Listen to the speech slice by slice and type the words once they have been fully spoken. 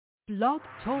Blog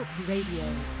Talk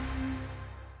Radio.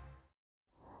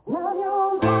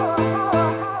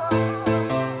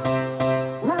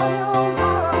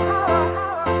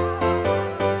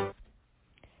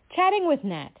 Chatting with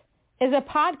Nat is a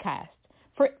podcast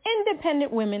for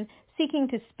independent women seeking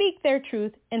to speak their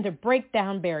truth and to break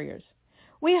down barriers.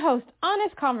 We host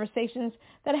honest conversations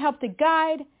that help to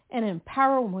guide and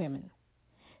empower women.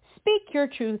 Speak your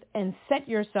truth and set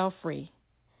yourself free.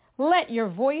 Let your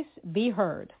voice be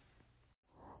heard.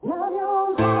 Hi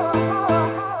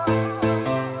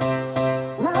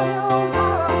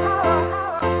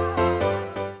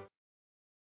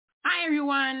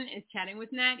everyone, it's Chatting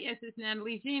with Nat. Yes, it's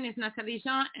Natalie Jean, it's Natalie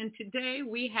Jean, and today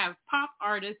we have pop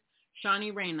artist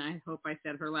Shawney Rainne. I hope I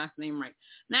said her last name right.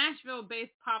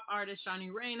 Nashville-based pop artist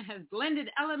Shawney Rainne has blended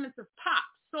elements of pop,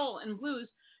 soul, and blues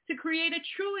to create a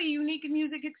truly unique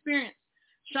music experience.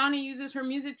 Shawney uses her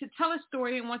music to tell a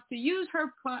story and wants to use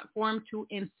her platform to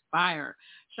inspire.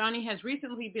 Shawney has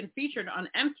recently been featured on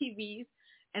MTV's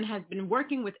and has been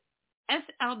working with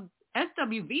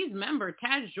SWV's member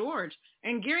Taj George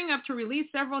and gearing up to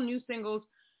release several new singles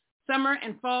summer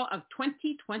and fall of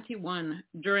 2021.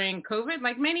 During COVID,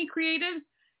 like many creatives,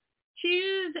 she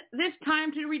used this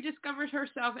time to rediscover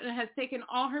herself and has taken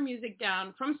all her music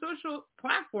down from social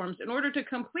platforms in order to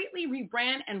completely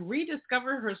rebrand and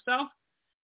rediscover herself.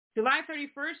 July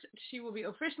 31st, she will be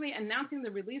officially announcing the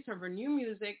release of her new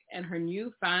music and her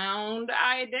newfound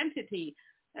identity.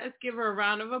 Let's give her a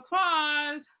round of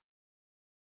applause.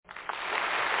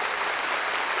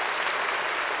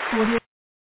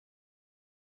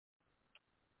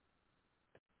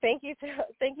 Thank you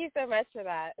so much for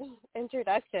that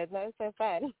introduction. That was so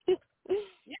fun.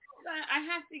 Yes, I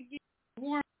have to give you a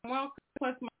warm welcome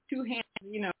plus my two hands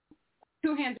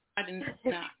and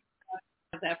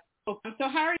that. So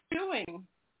how are you doing?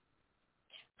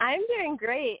 I'm doing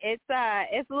great. It's a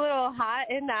little hot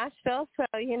in Nashville, so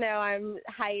I'm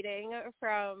hiding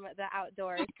from the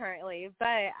outdoors currently,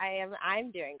 but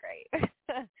I'm doing great.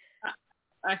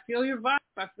 I feel your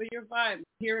vibe.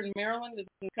 Here in Maryland, it's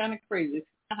kind of crazy. It's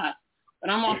hot, but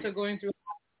I'm also going through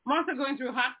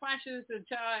hot flashes.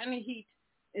 Any heat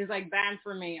is like bad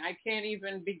for me. I can't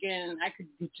even begin. I could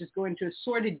just go into a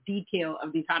sordid detail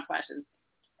of these hot flashes.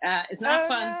 It's not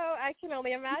fun. No, I can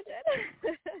only imagine.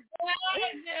 Yeah.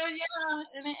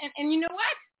 And you know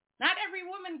what? Not every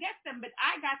woman gets them, but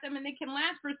I got them, and they can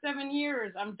last for 7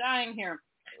 years. I'm dying here.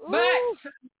 Ooh. But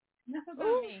enough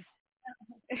about me.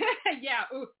 Yeah,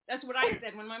 that's what I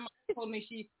said when my mom told me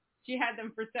she had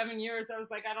them for 7 years. I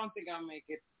was like, I don't think I'll make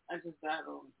it. I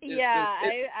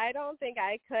don't think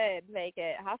I could make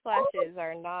it. Hot flashes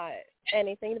are not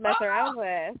anything to mess around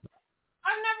with.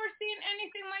 I've never seen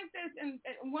anything like this.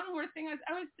 And one more thing,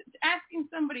 I was asking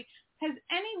somebody, has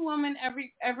any woman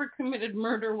ever committed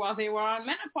murder while they were on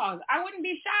menopause? I wouldn't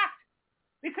be shocked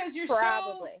because you're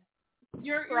probably.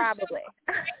 You're probably.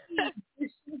 So crazy. You're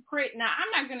so crazy. Now,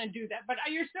 I'm not going to do that, but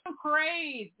you're so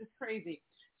crazy. It's crazy.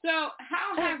 So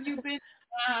how have you been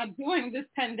doing this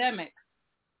pandemic?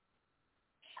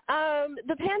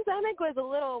 The pandemic was a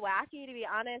little wacky, to be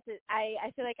honest.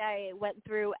 I feel like I went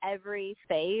through every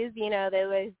phase. There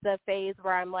was the phase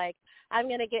where I'm like, I'm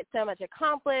going to get so much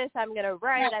accomplished. I'm going to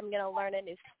write. I'm going to learn a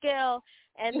new skill.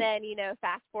 And then,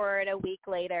 fast forward a week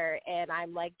later, and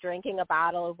I'm like drinking a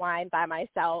bottle of wine by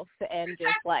myself and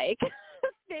just like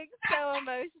being so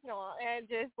emotional and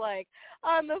just like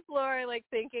on the floor, like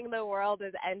thinking the world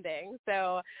is ending.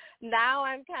 So now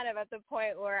I'm kind of at the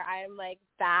point where I'm like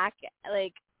back,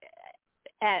 like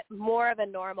at more of a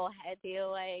normal head.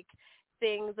 Feel like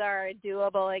things are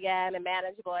doable again and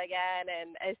manageable again.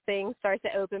 And as things start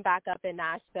to open back up in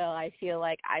Nashville, I feel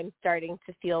like I'm starting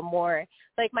to feel more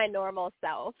like my normal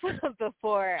self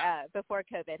before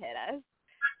COVID hit us.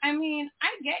 I mean, I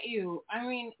get you. I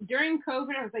mean, during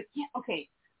COVID, I was like, yeah, okay.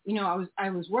 I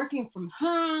was working from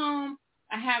home.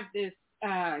 I have this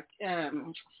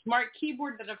smart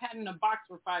keyboard that I've had in a box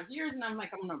for 5 years, and I'm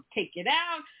like, I'm going to take it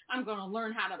out. I'm going to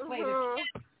learn how to play the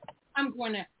piano. I'm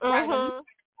going to write a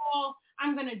musical.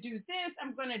 I'm going to do this.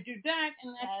 I'm going to do that.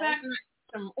 And I sat and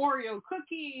some Oreo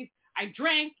cookies. I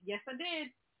drank. Yes, I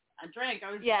did. I drank.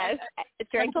 I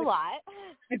drank a lot.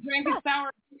 I drank a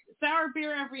sour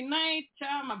beer every night.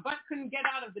 Child, my butt couldn't get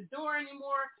out of the door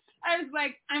anymore. I was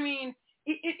like, I mean,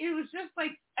 it was just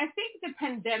like, I think the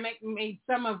pandemic made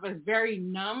some of us very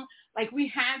numb. Like we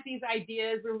had these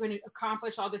ideas, we were going to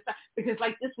accomplish all this stuff because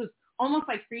like this was almost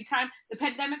like free time. The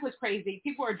pandemic was crazy.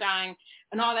 People were dying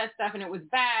and all that stuff, and it was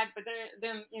bad. But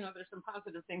then there's some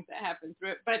positive things that happened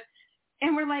through it.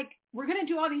 And we're like, we're going to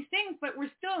do all these things, but we're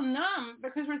still numb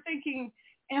because we're thinking,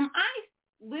 am I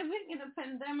living in a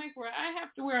pandemic where I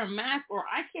have to wear a mask or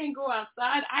I can't go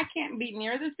outside, I can't be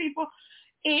near these people.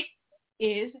 It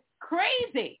is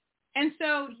crazy. And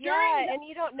so and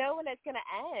you don't know when it's going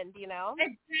to end, you know?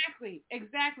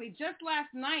 Exactly. Just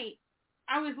last night,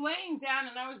 I was laying down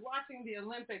and I was watching the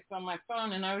Olympics on my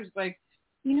phone, and I was like,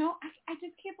 you know, I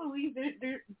just can't believe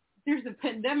there's a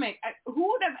pandemic.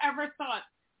 Who would have ever thought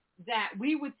that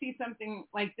we would see something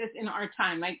like this in our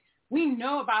time? Like, we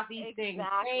know about these things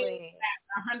way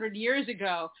back 100 years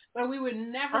ago, but we would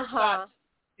never thought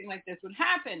something like this would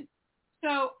happen.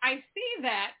 So I see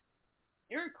that.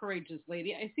 You're a courageous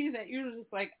lady. I see that you're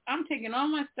just like, I'm taking all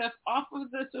my stuff off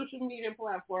of the social media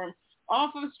platform,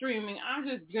 off of streaming. I'm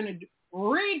just going to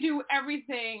redo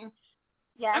everything.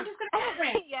 Yeah. I'm just going to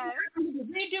I'm going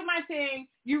to redo my thing.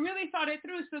 You really thought it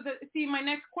through. So my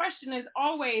next question is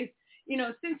always, you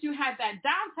know, since you had that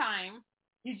downtime,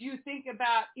 did you think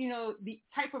about, you know, the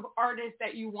type of artist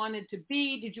that you wanted to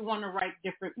be? Did you want to write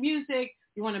different music?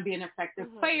 You want to be an effective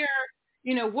player?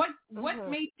 You know, what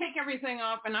may take everything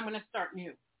off and I'm going to start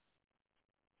new?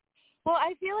 Well,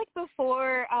 I feel like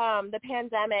before the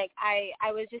pandemic, I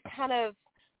was just kind of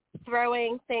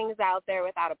throwing things out there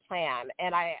without a plan.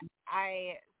 And I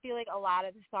feel like a lot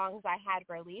of the songs I had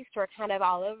released were kind of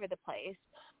all over the place.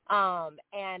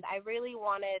 And I really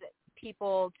wanted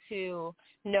people to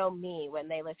know me when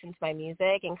they listen to my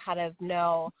music and kind of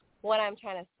know what I'm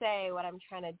trying to say, what I'm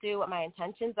trying to do, what my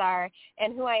intentions are,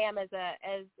 and who I am as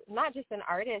not just an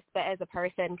artist, but as a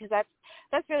person, because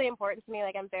that's really important to me.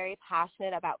 Like, I'm very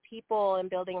passionate about people and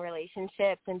building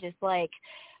relationships and just, like,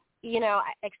 you know,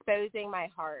 exposing my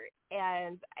heart.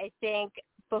 And I think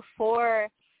before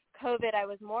COVID, I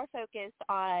was more focused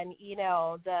on, you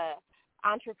know, the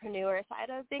entrepreneur side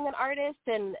of being an artist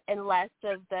and less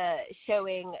of the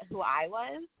showing who I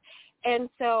was. And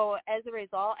so as a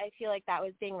result, I feel like that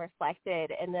was being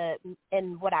reflected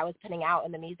in what I was putting out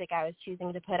and the music I was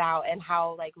choosing to put out and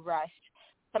how, like, rushed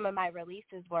some of my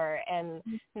releases were. And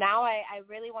now I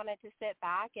really wanted to sit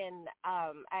back and,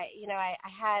 I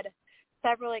had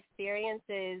several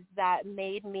experiences that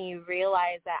made me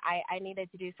realize that I needed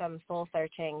to do some soul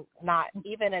searching, not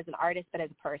even as an artist, but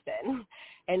as a person.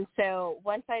 And so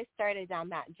once I started down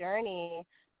that journey,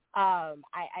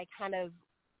 I kind of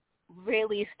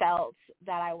really felt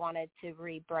that I wanted to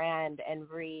rebrand and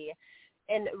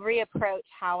reapproach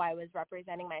how I was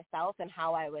representing myself and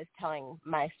how I was telling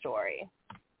my story.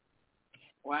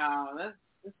 Wow, that's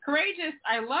courageous.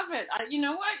 I love it. You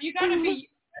know what? You got to be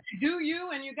do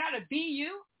you, and you got to be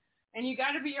you, and you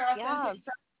got to be your authentic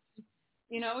self.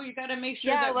 You know, you got to make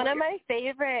sure that one of my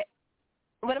favorite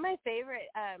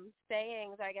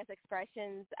sayings, or I guess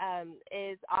expressions,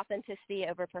 is authenticity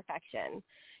over perfection.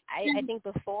 I think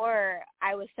before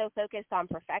I was so focused on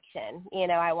perfection. You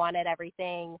know, I wanted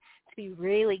everything to be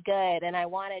really good, and I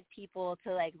wanted people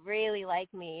to, like, really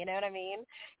like me. You know what I mean?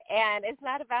 And it's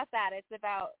not about that. It's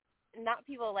about not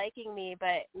people liking me,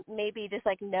 but maybe just,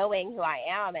 like, knowing who I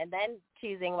am and then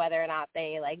choosing whether or not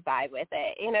they, like, vibe with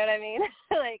it. You know what I mean?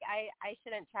 Like, I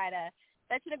shouldn't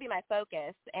that shouldn't be my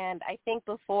focus. And I think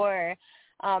before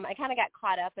I kind of got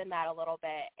caught up in that a little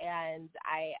bit, and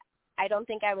I don't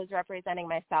think I was representing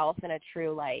myself in a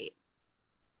true light.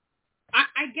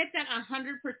 I get that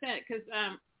 100% because,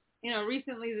 you know,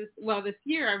 recently this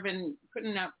year I've been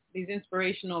putting out these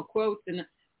inspirational quotes and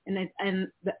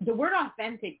the word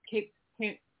authentic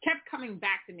kept coming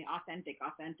back to me. Authentic,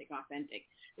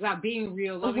 about being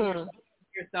real, loving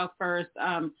yourself first,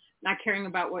 not caring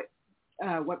about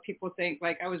what people think.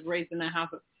 Like, I was raised in a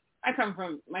house.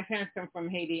 My parents come from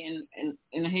Haiti,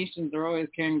 and the Haitians are always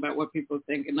caring about what people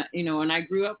think. And, you know, and I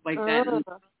grew up like that.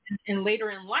 And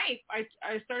later in life, I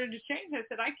started to change. I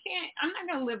said, I'm not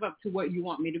going to live up to what you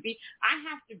want me to be. I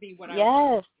have to be what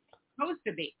I'm supposed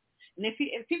to be. And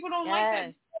if people don't like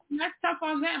that, that's tough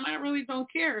on them. I really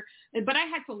don't care. But I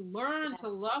had to learn to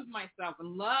love myself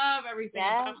and love everything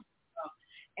about myself.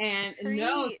 And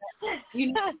know that,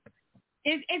 you know,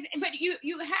 but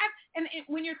you have, and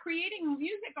when you're creating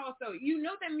music also, you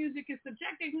know that music is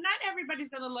subjective. Not everybody's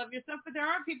going to love yourself, but there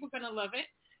are people going to love it.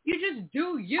 You just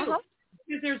do you.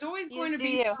 Because there's always going to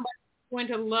be somebody going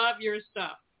to love your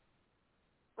stuff.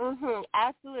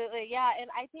 Absolutely. Yeah. And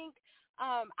I think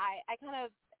I kind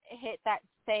of hit that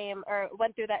same, or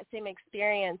went through that same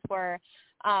experience where,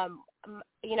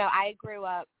 you know, I grew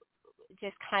up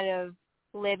just kind of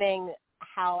living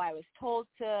how I was told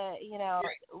to, you know,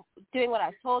 doing what I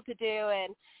was told to do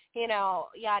and, you know,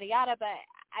 yada, yada. But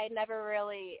I never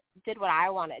really did what I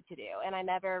wanted to do. And I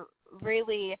never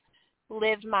really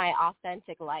lived my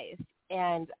authentic life.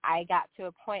 And I got to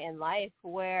a point in life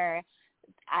where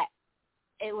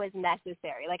it was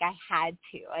necessary. Like I had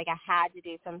to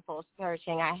do some soul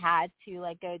searching. I had to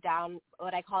like go down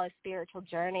what I call a spiritual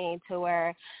journey to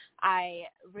where I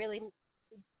really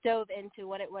dove into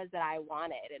what it was that I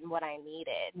wanted and what I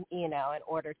needed, you know, in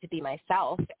order to be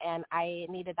myself. And I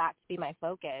needed that to be my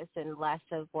focus and less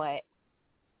of what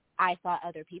I thought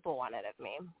other people wanted of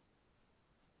me.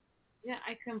 Yeah,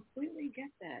 I completely get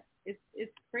that.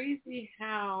 It's crazy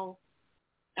how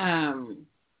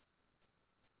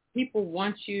people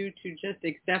want you to just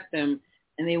accept them,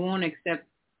 and they won't accept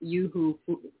you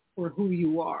for who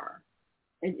you are.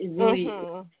 It really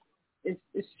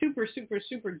it's super, super,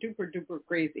 super duper duper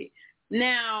crazy.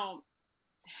 Now,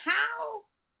 how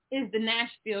is the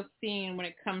Nashville scene when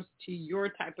it comes to your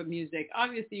type of music?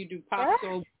 Obviously, you do pop,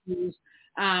 soul, blues.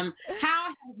 How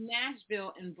has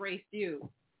Nashville embraced you?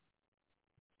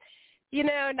 You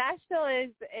know, Nashville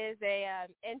is a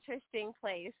interesting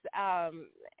place.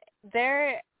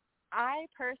 I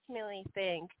personally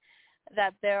think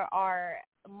that there are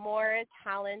more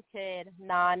talented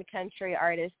non-country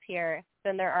artists here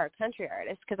than there are country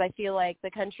artists, because I feel like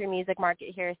the country music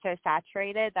market here is so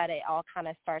saturated that it all kind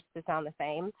of starts to sound the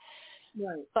same.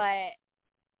 Right. But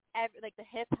like the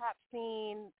hip hop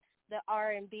scene, the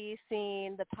R&B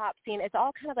scene, the pop scene, it's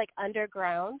all kind of like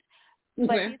underground.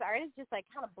 But these artists just like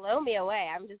kind of blow me away.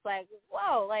 I'm just like,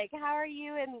 whoa, like how are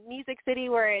you in Music City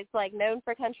where it's like known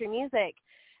for country music?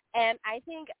 And I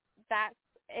think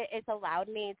it's allowed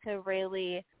me to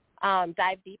really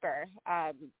dive deeper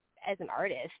as an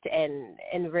artist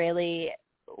and really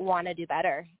want to do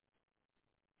better.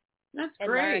 That's and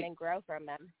great. Learn and grow from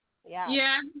them. Yeah.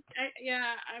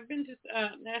 Yeah, I've been to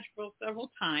Nashville several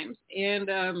times,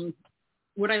 and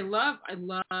what I love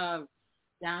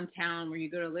downtown where you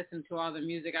go to listen to all the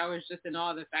music. I was just in awe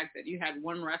of the fact that you had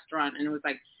one restaurant and it was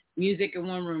like music in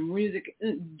one room, music in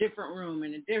a different room,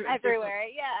 and everywhere.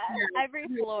 Yeah, every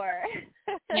floor.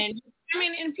 And I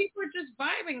mean, and people are just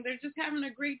vibing. They're just having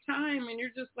a great time, and you're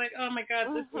just like, oh my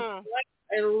God, this is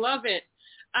I love it.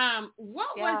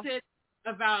 What was it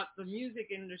about the music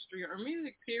industry or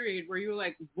music period where you were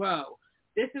like, whoa,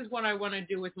 this is what I want to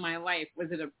do with my life?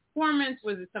 Was it a performance?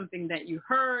 Was it something that you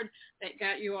heard that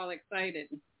got you all excited?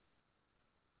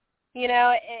 You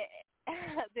know,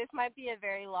 this might be a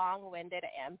very long-winded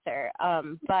answer,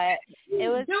 but it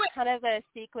was kind of a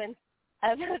sequence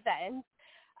of events.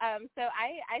 So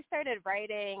I started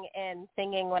writing and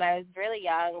singing when I was really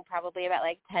young, probably about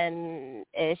like 10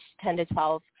 to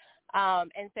 12.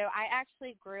 And so I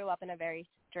actually grew up in a very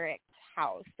strict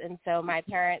house. And so my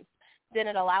parents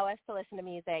didn't allow us to listen to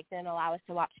music, didn't allow us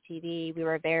to watch TV. We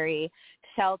were very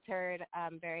sheltered,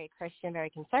 very Christian, very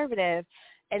conservative.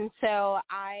 And so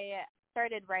I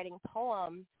started writing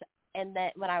poems and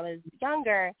then when I was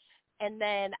younger, and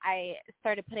then I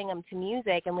started putting them to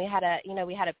music, and we had a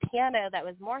piano that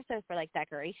was more so for like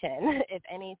decoration, if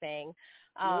anything,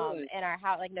 in our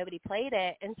house. Like nobody played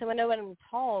it. And so when no one was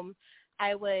home,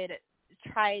 I would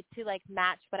try to like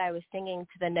match what I was singing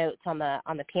to the notes on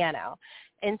the piano.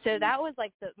 And so that was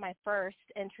like my first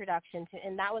introduction to,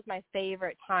 and that was my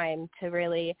favorite time to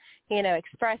really,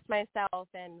 express myself,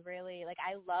 and really like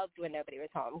I loved when nobody was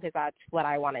home because that's what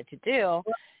I wanted to do.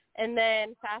 And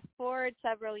then fast forward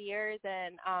several years,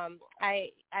 and I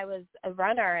was a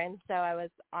runner, and so I was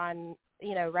on,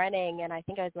 running, and I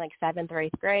think I was in like 7th or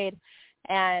 8th grade,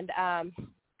 and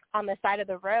on the side of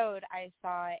the road, I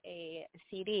saw a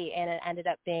CD, and it ended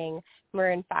up being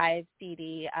Maroon 5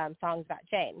 CD, Songs About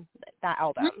Jane, that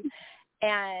album.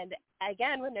 And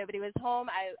again, when nobody was home,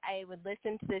 I would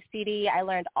listen to the CD. I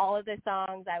learned all of the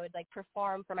songs. I would like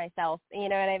perform for myself, you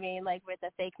know what I mean? Like with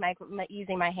a fake mic,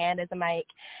 using my hand as a mic.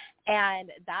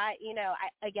 And that,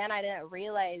 I didn't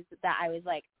realize that I was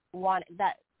like,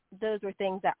 those were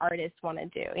things that artists want to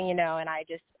do, and I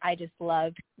just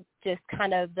loved just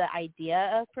kind of the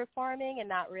idea of performing and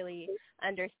not really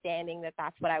understanding that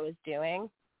that's what I was doing.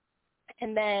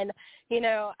 And then,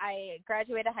 I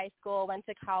graduated high school, went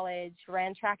to college,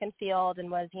 ran track and field,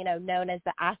 and was, known as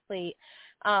the athlete.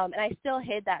 And I still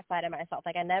hid that side of myself.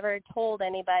 Like I never told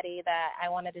anybody that I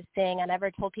wanted to sing. I never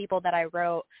told people that I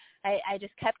wrote. I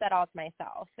just kept that all to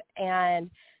myself. And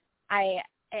I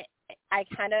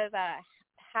kind of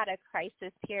had a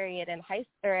crisis period in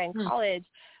college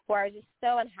where I was just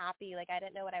so unhappy. Like I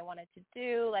didn't know what I wanted to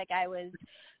do. Like I was,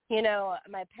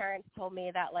 my parents told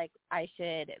me that like I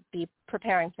should be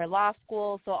preparing for law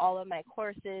school. So all of my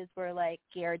courses were like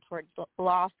geared towards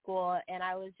law school. And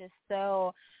I was just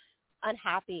so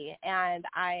unhappy. And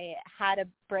I had a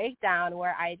breakdown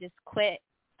where I just quit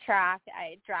track.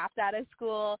 I dropped out of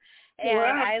school, and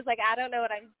I was like, I don't know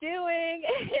what I'm doing.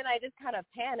 And I just kind of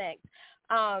panicked.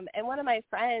 And one of my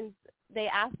friends, they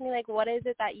asked me, like, what is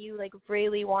it that you, like,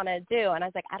 really want to do? And I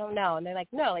was like, I don't know. And they're like,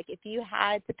 no, like, if you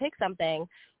had to pick something,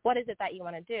 what is it that you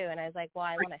want to do? And I was like, well,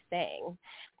 I want to sing.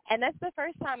 And that's the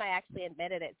first time I actually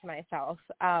admitted it to myself.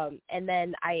 And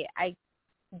then I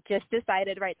just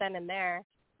decided right then and there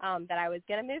that I was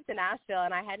going to move to Nashville,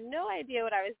 and I had no idea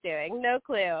what I was doing, no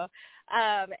clue.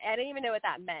 I didn't even know what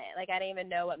that meant. Like, I didn't even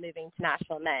know what moving to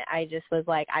Nashville meant. I just was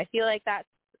like, I feel like that's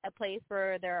a place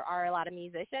where there are a lot of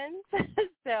musicians,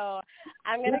 so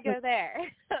I'm going to go there.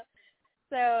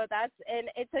 So and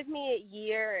it took me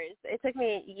years. It took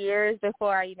me years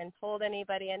before I even told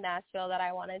anybody in Nashville that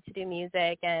I wanted to do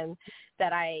music and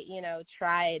that I,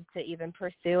 tried to even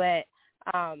pursue it.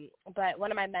 But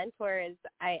one of my mentors,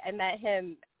 I met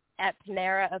him at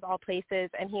Panera of all places,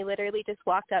 and he literally just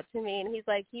walked up to me and he's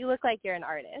like, you look like you're an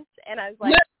artist. And I was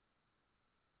like,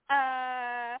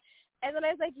 and then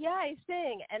I was like, yeah, I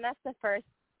sing. And that's the first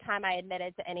time I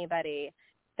admitted to anybody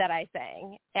that I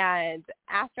sang. And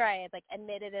after I had, like,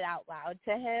 admitted it out loud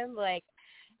to him, like,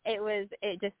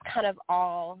 it just kind of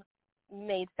all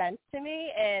made sense to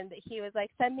me. And he was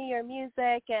like, send me your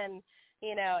music. And,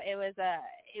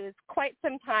 it was quite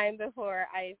some time before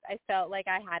I felt like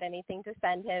I had anything to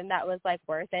send him that was, like,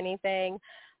 worth anything.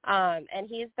 And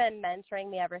he's been mentoring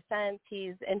me ever since.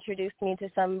 He's introduced me to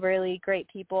some really great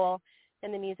people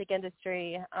in the music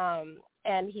industry.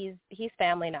 And he's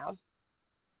family now.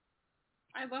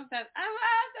 I love that. I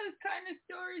love those kind of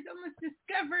stories, almost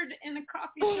discovered in a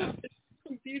coffee shop.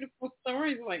 Beautiful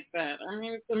stories like that. I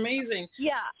mean, it's amazing.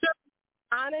 Yeah.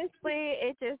 Honestly,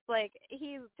 it just, like,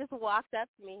 he just walked up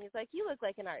to me. He's like, you look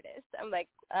like an artist. I'm like,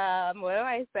 what do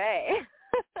I say?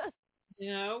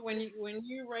 When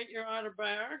you write your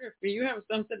autobiography, you have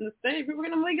something to say. People are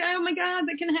going to be like, oh, my God,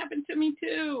 that can happen to me,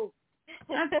 too.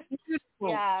 That's beautiful.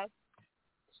 Yeah.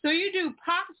 So you do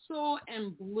pop, soul,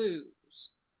 and blues.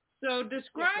 So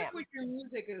describe Yes, what your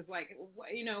music is like.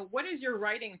 What is your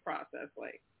writing process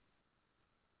like?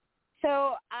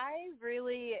 So I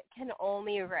really can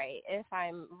only write if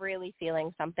I'm really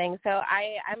feeling something. So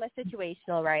I'm a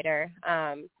situational writer.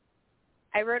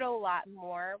 I wrote a lot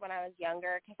more when I was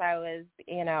younger because I was,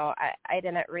 I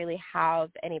didn't really have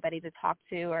anybody to talk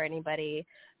to or anybody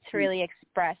to really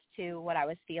express to what I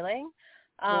was feeling.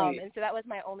 Right. And so that was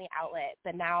my only outlet.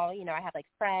 But now, I have, like,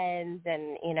 friends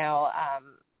and,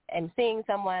 and seeing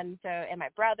someone. So, and my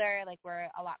brother, like, we're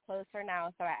a lot closer now.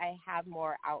 So I have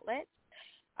more outlets.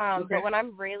 Okay. But when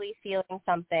I'm really feeling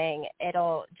something,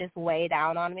 it'll just weigh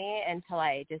down on me until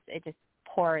it just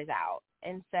pours out.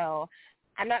 And so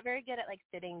I'm not very good at, like,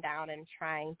 sitting down and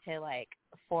trying to, like,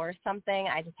 force something.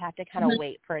 I just have to kind of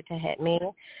wait for it to hit me.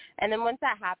 And then once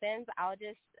that happens, I'll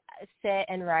just sit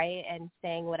and write and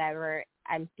sing whatever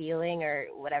I'm feeling or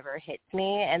whatever hits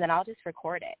me, and then I'll just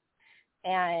record it.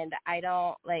 And I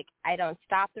don't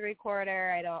stop the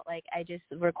recorder. I just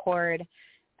record.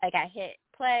 Like, I hit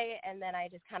play, and then I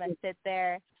just kind of sit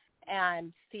there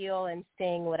and feel and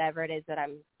sing whatever it is that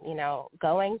I'm,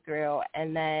 going through.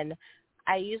 And then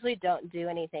I usually don't do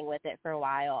anything with it for a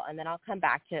while, and then I'll come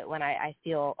back to it when I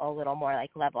feel a little more,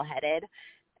 like, level-headed.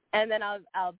 And then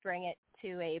I'll bring it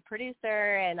to a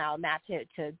producer, and I'll match it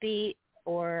to a beat,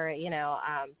 or,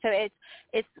 so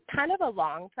it's kind of a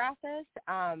long process,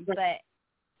 but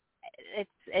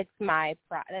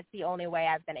that's the only way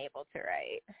I've been able to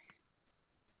write.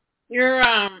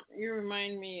 You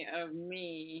remind me of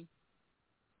me.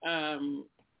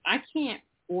 I can't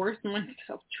force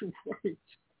myself to write.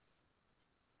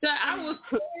 So I will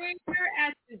stare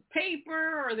at the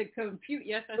paper or the computer.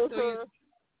 Yes, I still use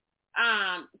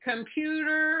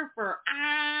computer for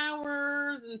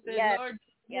hours and say, yes. Lord,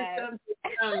 yes. something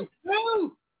come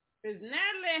through, because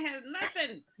Natalie has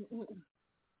nothing.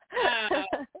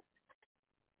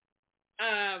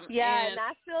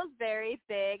 Nashville's very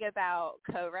big about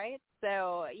co-writes.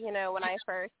 So, when I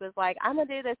first was like, I'm going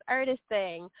to do this artist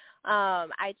thing,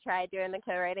 I tried doing the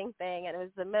co-writing thing, and it was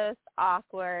the most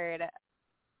awkward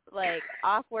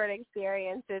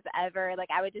experiences ever. Like,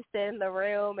 I would just sit in the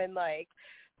room and, like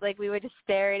we would just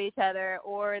stare at each other,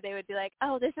 or they would be like,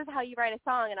 oh, this is how you write a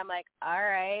song. And I'm like, all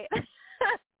right.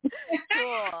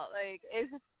 Cool. Like, it's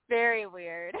just very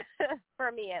weird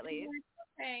for me, at least.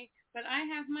 Okay. But I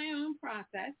have my own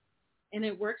process, and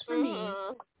it works for me,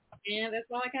 and that's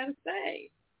all I got to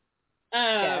say.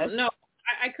 Yes. No,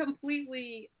 I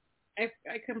completely get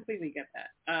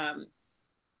that.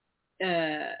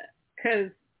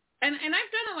 Because, and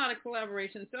I've done a lot of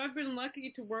collaborations, so I've been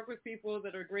lucky to work with people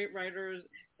that are great writers.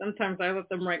 Sometimes I let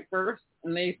them write first,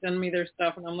 and they send me their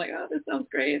stuff, and I'm like, oh, this sounds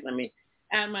great. Let me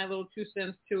add my little 2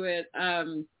 cents to it.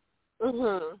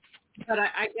 But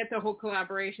I get the whole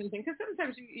collaboration thing, because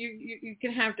sometimes you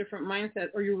can have different mindsets,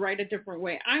 or you write a different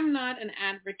way. I'm not an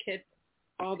advocate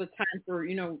all the time for,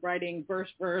 writing verse,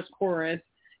 chorus,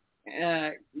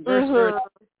 verse,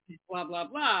 blah, blah,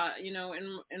 blah.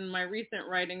 In my recent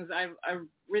writings, I've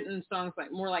written songs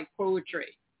more like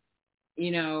poetry.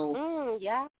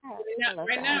 Yeah.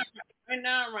 Right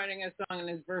now I'm writing a song and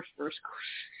it's verse,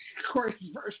 chorus,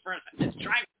 verse. It's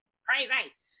driving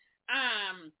crazy.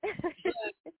 I'm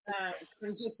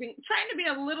just trying to be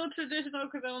a little traditional,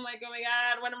 because I'm like, oh my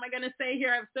God, what am I going to say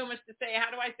here? I have so much to say. How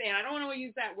do I say it? I don't want to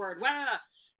use that word. Wow.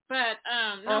 But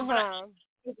but I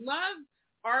love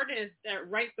artists that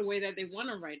write the way that they want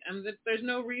to write. There's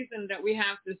no reason that we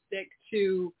have to stick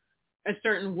to a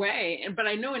certain way. But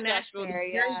I know in Nashville,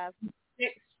 there's very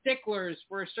sticklers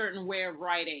for a certain way of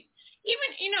writing.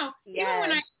 Even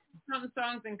when I some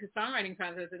songs in songwriting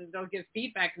contests, and they'll give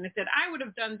feedback, and they said, I would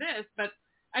have done this, but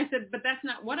I said, but that's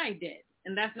not what I did,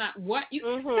 and that's not what you.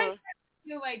 I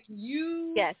feel like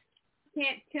you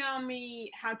can't tell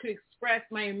me how to express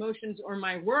my emotions or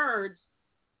my words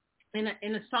in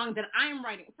a song that I'm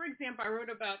writing. For example, I wrote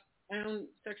about my own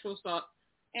sexual assault,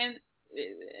 and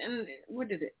what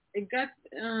did it? It got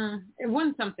it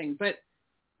won something, but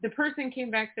the person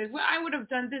came back and says, well, I would have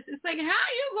done this. It's like, how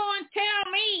are you going to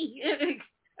tell me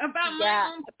about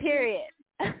my own period?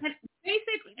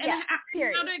 Basically, and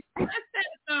period. How to express that,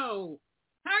 though?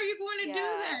 How are you going to do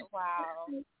that? Wow.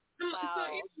 So it's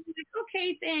like,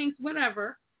 okay, thanks,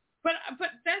 whatever. But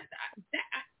that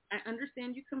I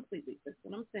understand you completely. That's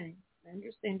what I'm saying. I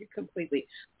understand you completely.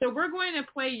 So we're going to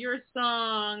play your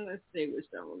song. Let's see which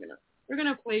song we're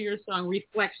gonna play your song,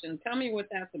 Reflection. Tell me what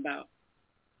that's about.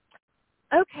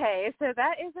 Okay, so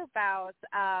that is about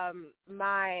I'm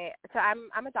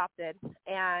adopted,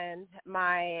 and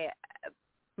my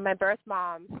birth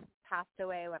mom passed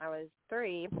away when I was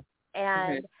 3,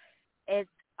 and it's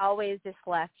always just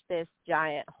left this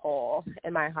giant hole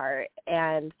in my heart.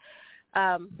 And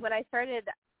when I started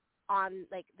on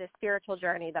the spiritual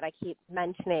journey that I keep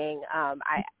mentioning,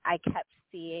 I kept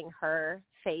seeing her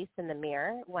face in the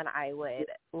mirror when I would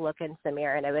look into the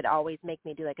mirror, and it would always make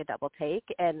me do a double take.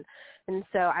 And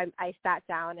so I sat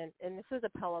down, and this was a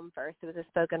poem first. It was a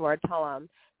spoken word poem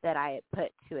that I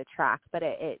put to a track, but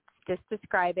it's just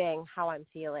describing how I'm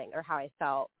feeling, or how I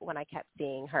felt when I kept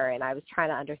seeing her. And I was trying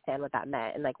to understand what that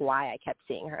meant, and why I kept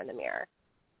seeing her in the mirror.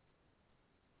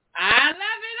 I love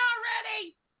it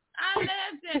already. I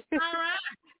loved it. All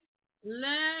right.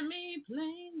 Let me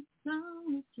play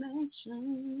some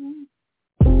Reflection.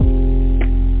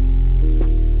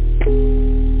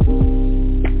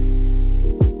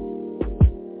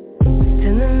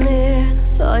 In the mirror,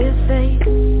 saw your face.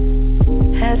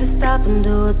 Had to stop and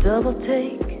do a double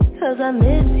take, 'cause I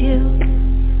miss you.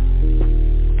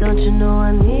 Don't you know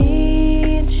I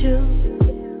need you?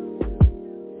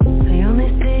 I only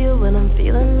see you when I'm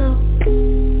feeling low.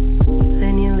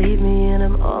 Then you leave me and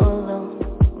I'm all alone.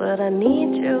 But I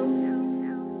need you.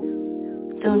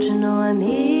 Don't you know I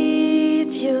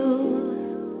need you?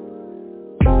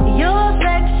 Your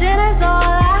reflection is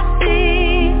all I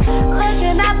see.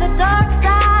 Looking at the dark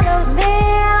side of me,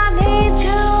 I need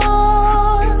you.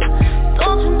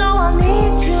 Don't you know I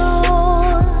need you?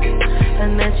 I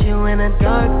met you in a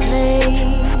dark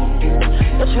place.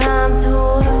 You're trying to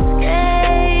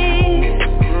escape,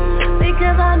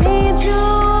 because I need you.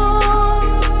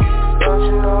 Don't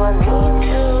you know I need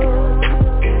you?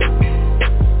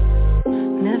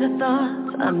 Never thought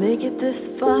I'd make it this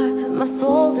far. My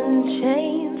soul's in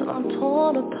chains and I'm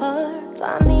torn apart.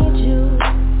 I need you.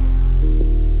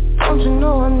 Don't you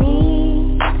know I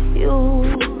need you?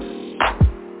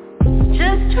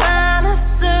 Just trying to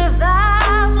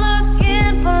survive,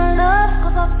 looking for love,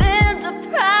 'cause I've been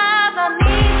deprived. I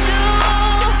need you.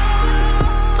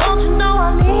 Don't you know I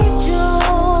need you?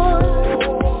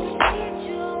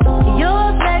 Your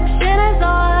reflection is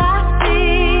all I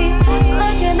see.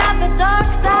 Looking at the dark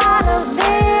side of me,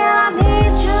 I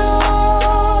need you.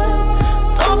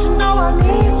 Don't you know I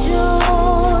need you?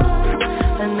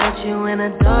 I met you in a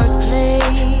dark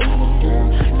place.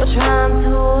 You're trying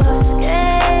to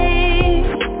escape,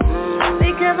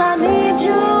 because I need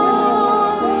you.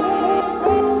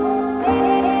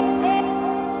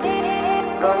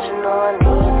 Don't you know I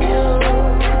need you?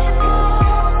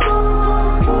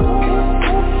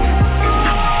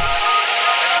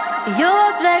 Your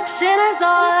reflection is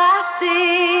all I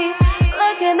see.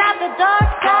 Looking at the dark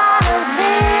side of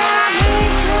me, I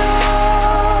need you.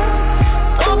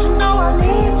 Don't you know I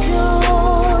need you?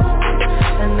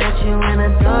 I met you in a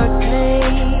dark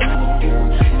place.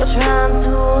 You're trying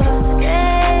to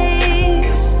escape,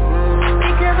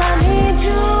 because I need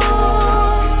you.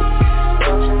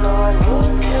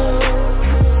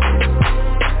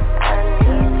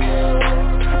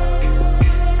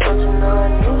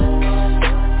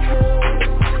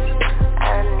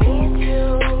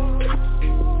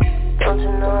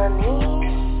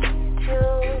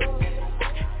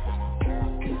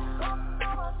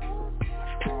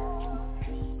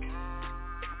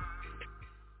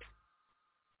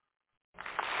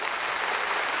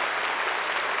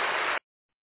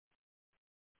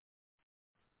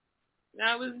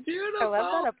 That was beautiful. I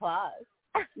love that applause.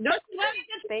 Don't you let me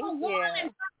get Thank you.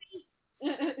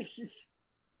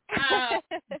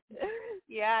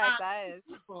 Yeah, it does.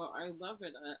 I love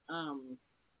it.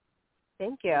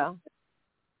 Thank you.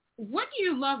 What do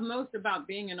you love most about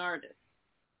being an artist?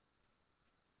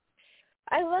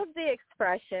 I love the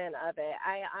expression of it.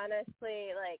 I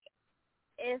honestly, like,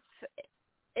 if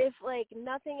like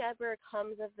nothing ever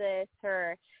comes of this,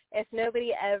 or if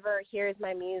nobody ever hears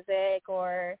my music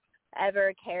or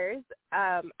ever cares,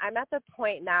 I'm at the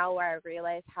point now where I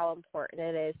realize how important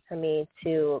it is for me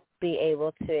to be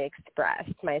able to express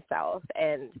myself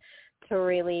and to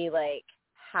really like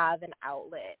have an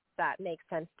outlet that makes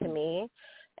sense to me.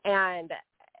 And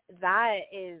that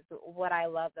is what I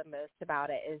love the most about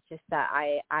it, is just that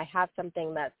I have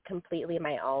something that's completely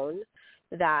my own,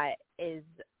 that is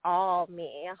all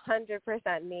me,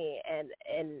 100% me, and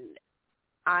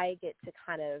I get to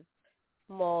kind of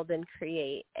mold and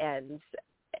create and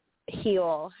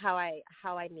heal how I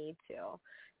need to.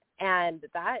 And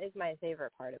that is my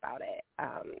favorite part about it.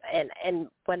 And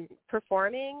when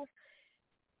performing,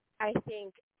 I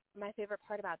think my favorite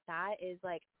part about that is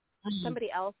like somebody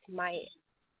else might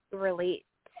relate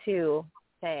to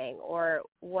saying or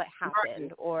what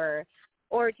happened or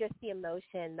just the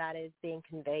emotion that is being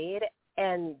conveyed,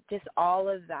 and just all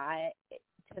of that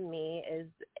to me is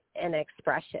an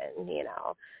expression, you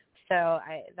know. So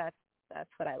that's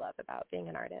what I love about being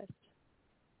an artist.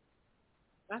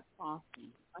 That's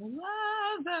awesome. I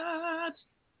love that.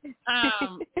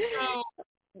 So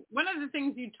one of the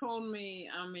things you told me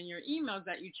in your emails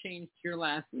that you changed your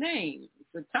last name.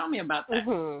 So tell me about that.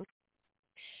 Mm-hmm.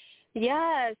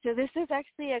 Yeah, so this is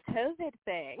actually a COVID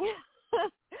thing.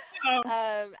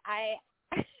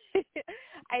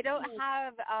 I don't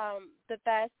have the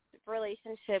best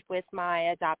relationship with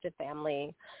my adopted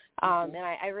family, and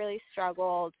I really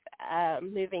struggled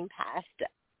moving past,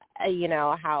 you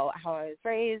know, how I was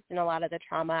raised and a lot of the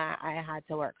trauma I had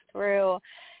to work through,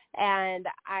 and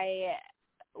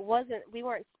we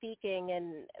weren't speaking,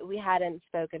 and we hadn't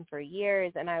spoken for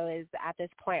years, and I was at this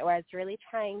point where I was really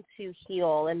trying to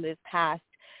heal and move past,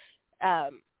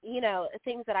 you know,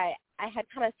 things that I had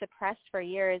kind of suppressed for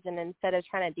years, and instead of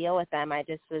trying to deal with them, I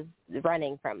just was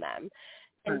running from them.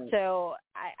 And so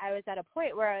I was at a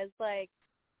point where I was like,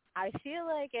 I feel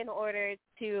like in order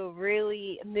to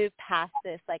really move past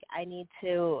this, like I need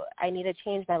to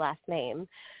change my last name.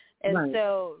 And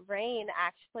so Rainne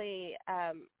actually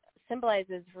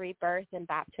symbolizes rebirth and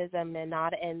baptism, and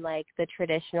not in like the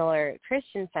traditional or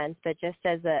Christian sense, but just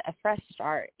as a fresh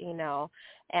start, you know,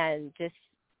 and just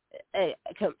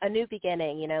a new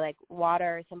beginning, you know, like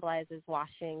water symbolizes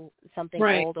washing something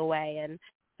old away and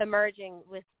emerging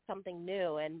with something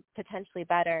new and potentially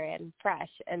better and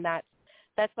fresh. And that's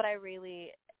what I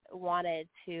really wanted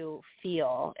to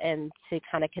feel and to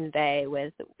kind of convey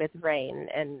with Rainne.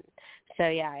 And so,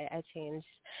 yeah, I changed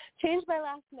my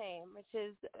last name, which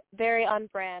is very on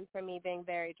brand for me, being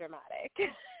very dramatic.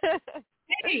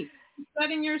 Hey, you're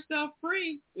setting yourself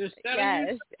free. You're setting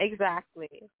yourself.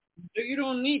 Exactly. So you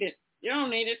don't need it. You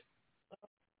don't need it.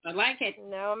 I like it.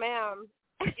 No, ma'am.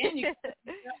 And you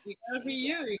gotta be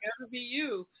you. You gotta be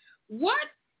you. What,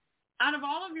 out of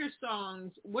all of your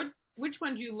songs, which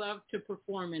one do you love to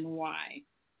perform and why?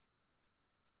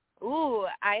 Ooh,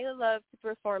 I love to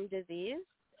perform Disease.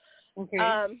 Okay.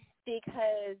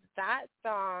 Because that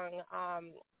song's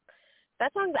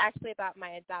actually about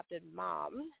my adopted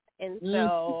mom. And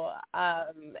so,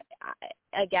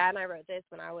 again, I wrote this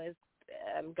when I was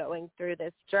going through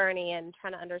this journey and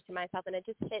trying to understand myself, and it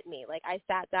just hit me. Like, I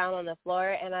sat down on the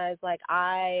floor and I was like,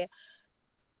 I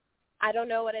don't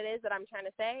know what it is that I'm trying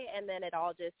to say, and then it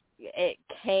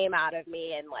came out of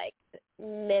me in like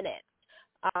minutes.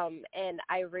 And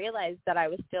I realized that I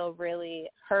was still really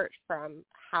hurt from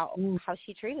how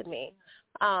she treated me.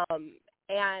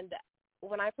 And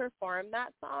when I perform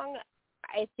that song,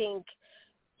 I think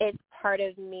it's part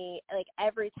of me. Like,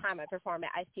 every time I perform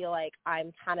it, I feel like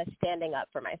I'm kind of standing up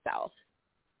for myself.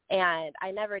 And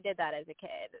I never did that as a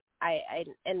kid.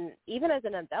 And even as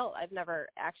an adult, I've never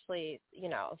actually, you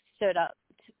know, stood up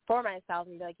for myself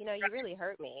and be like, you know, you really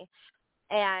hurt me.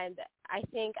 And I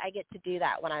think I get to do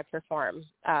that when I perform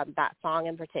that song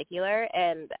in particular.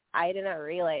 And I didn't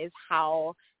realize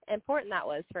how important that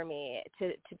was for me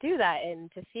to do that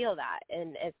and to feel that.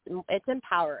 And it's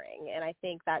empowering. And I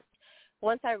think that's,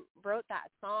 once I wrote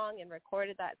that song and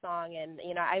recorded that song, and,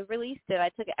 you know, I released it, I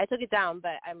took it down,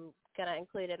 but I'm going to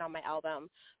include it on my album.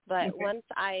 But once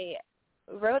I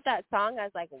wrote that song, I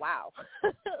was like, wow,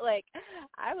 like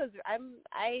I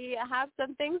have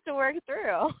some things to work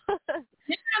through.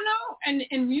 Yeah, no,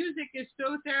 and music is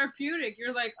so therapeutic.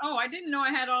 You're like, oh, I didn't know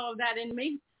I had all of that in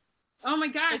me. Oh my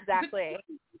God. Exactly. But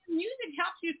music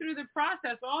helps you through the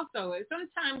process also.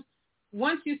 Sometimes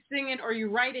once you sing it or you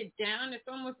write it down, it's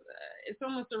almost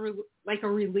like a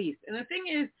release. And the thing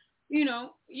is, you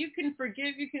know, you can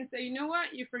forgive. You can say, you know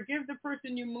what? You forgive the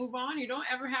person, you move on. You don't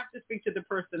ever have to speak to the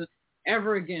person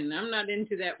ever again. I'm not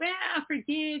into that. Well,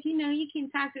 forgive. You know, you can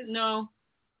talk to. No.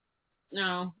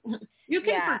 You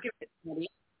can forgive somebody,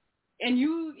 and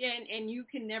you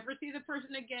can never see the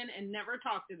person again and never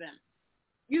talk to them.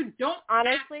 You don't.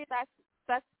 Honestly,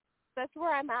 that's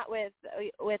where I'm at with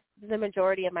the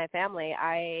majority of my family.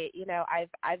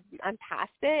 I'm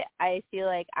past it. I feel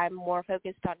like I'm more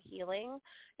focused on healing,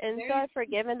 and so I've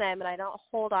forgiven them, and I don't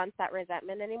hold on to that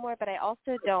resentment anymore. But I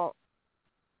also don't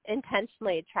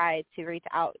intentionally try to reach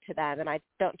out to them, and I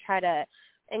don't try to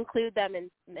include them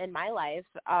in my life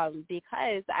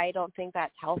because I don't think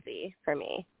that's healthy for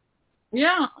me.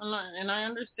 Yeah, and I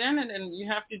understand it, and you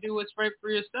have to do what's right for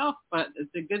yourself. But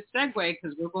it's a good segue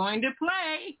because we're going to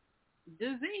play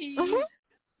Disease. Mm-hmm.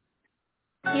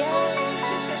 Yeah.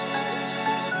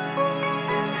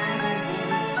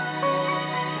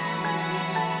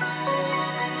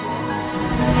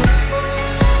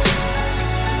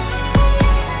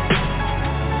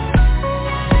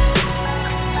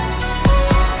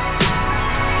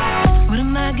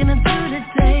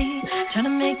 Trying to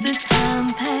make this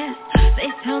time pass. They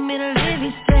tell me to live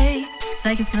each day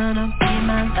like it's gonna be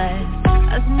my last.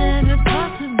 I've never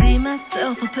thought to be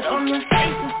myself or put on the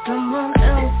face of someone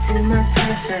else. In my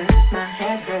pressure, my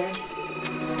heaven.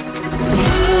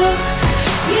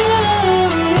 You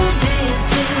did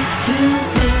this to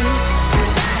me.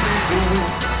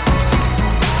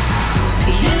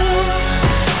 You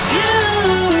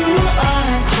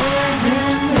are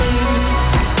poison me.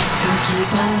 You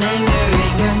keep on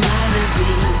lingering, you're my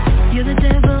disease. You're the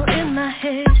devil in my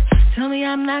head. Tell me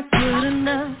I'm not good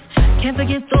enough. Can't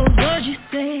forget those words you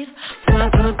said. So I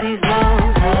put these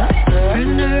walls up.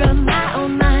 Prisoner of my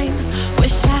own mind.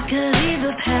 Wish I could leave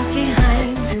the past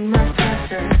behind. In my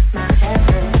pressure, my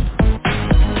heaven.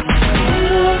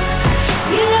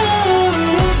 You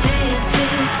did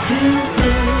this to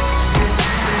me.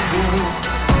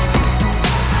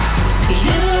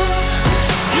 You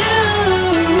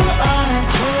are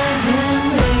poison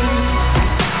me.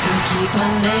 You keep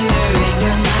on lingering,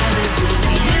 you're my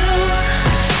disease.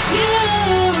 You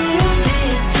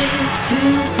did this to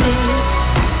me.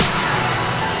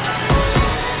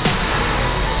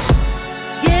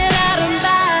 Get out of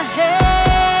my head.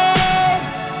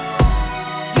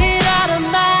 Get out of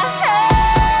my head.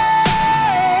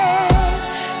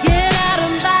 Get out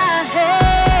of my head.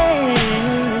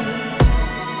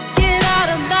 Get out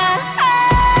of my head.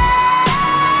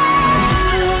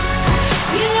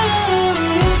 You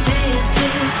did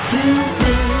this to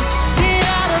me. Get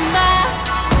out of my.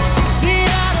 You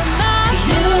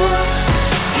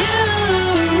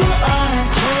are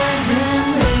poison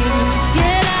me.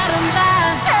 Get out of my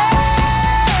head.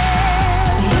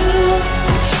 You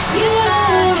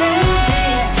did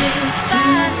this to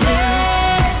me.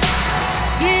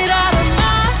 Get out of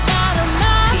my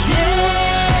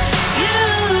head. You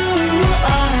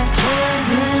are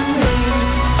poison me.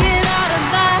 Get out of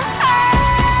my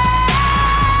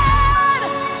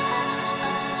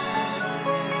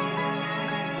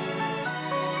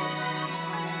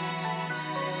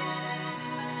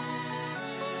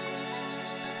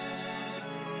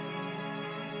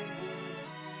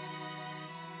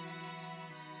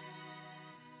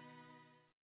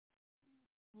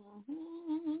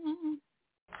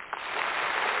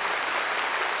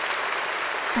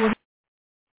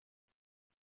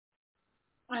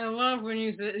I love when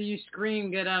you scream,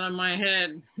 "Get out of my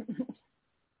head."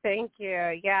 Thank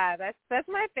you. Yeah, that's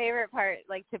my favorite part,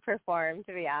 like to perform,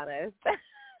 to be honest.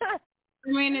 I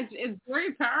mean, it's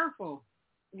very powerful.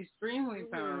 Extremely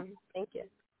powerful. Thank you.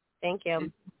 Thank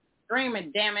you. Scream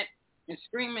it, damn it! You're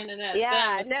screaming it at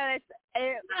Yeah, them. no,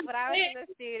 when I was in the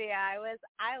studio, I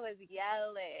was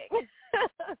yelling.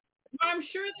 I'm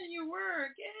sure that you were.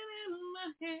 Get in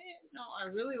my head. No, I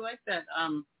really like that.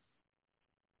 I'm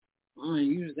gonna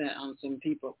use that on some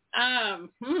people. Yeah,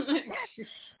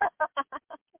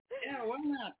 why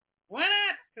not? Why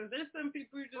not? Because there's some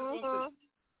people who just want to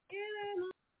get in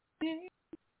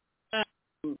my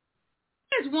head.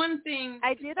 There's one thing.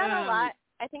 I do that a lot.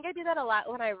 I think I do that a lot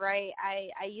when I write.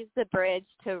 I use the bridge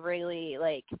to really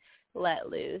like let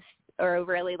loose or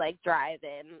really like drive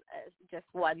in just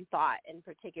one thought in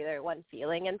particular, one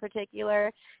feeling in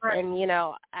particular. Right. And, you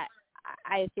know,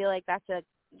 I feel like that's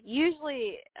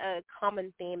usually a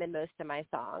common theme in most of my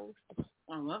songs.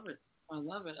 I love it. I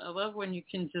love it. I love when you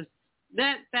can just,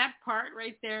 that part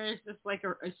right there is just like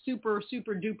a super,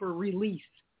 super duper release.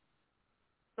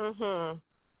 Mhm.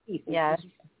 Yes.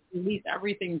 Release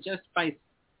everything just by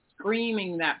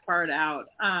screaming that part out.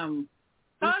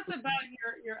 Tell us about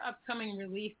your upcoming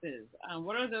releases.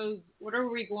 What are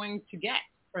we going to get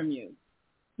from you?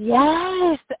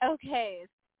 Yes. Okay.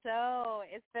 So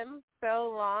it's been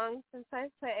so long since I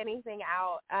put anything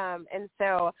out. And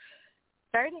so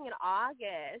starting in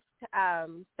August,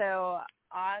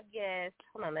 August,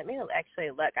 hold on, let me actually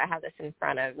look. I have this in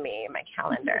front of me, my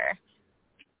calendar.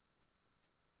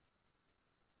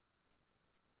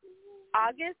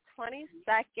 August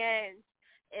 22nd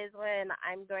is when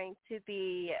I'm going to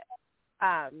be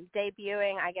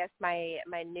debuting, I guess,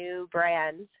 my new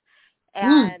brand.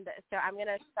 And so I'm going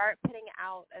to start putting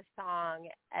out a song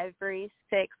every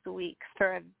 6 weeks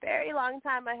for a very long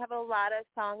time. I have a lot of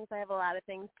songs. I have a lot of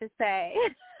things to say,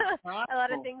 a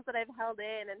lot of things that I've held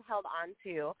in and held on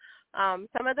to.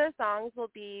 Some of those songs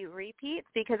will be repeats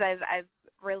because I've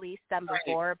released them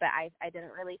before, but I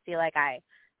didn't really feel like I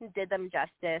did them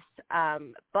justice.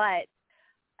 But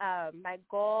my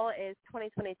goal is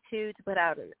 2022 to put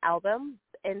out an album.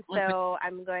 And so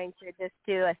I'm going to just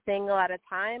do a single at a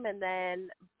time and then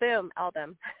boom,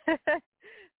 album. So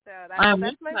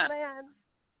that's my plan.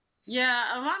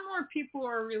 Yeah, a lot more people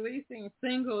are releasing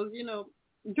singles. You know,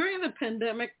 during the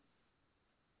pandemic,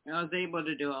 I was able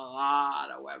to do a lot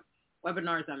of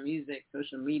webinars on music,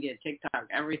 social media, TikTok,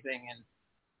 everything,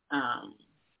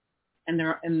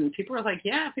 and people are like,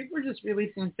 yeah, people are just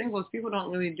releasing singles. People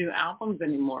don't really do albums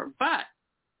anymore. But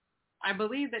I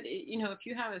believe that, you know, if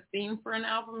you have a theme for an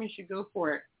album, you should go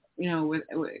for it. You know,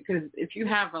 because if you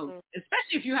have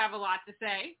especially if you have a lot to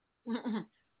say,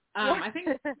 I think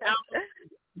albums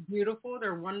are beautiful.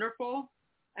 They're wonderful.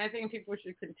 I think people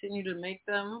should continue to make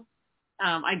them.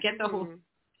 I get the whole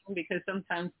thing because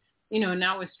sometimes, you know,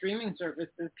 now with streaming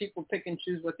services, people pick and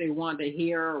choose what they want to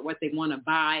hear or what they want to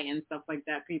buy and stuff like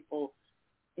that. People,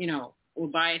 you know, will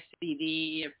buy a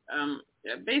CD.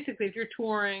 Basically, if you're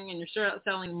touring and you're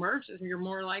selling merch, you're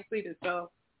more likely to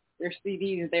sell your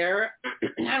CDs there.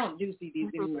 I don't do CDs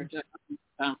anymore,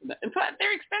 but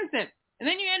they're expensive. And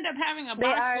then you end up having a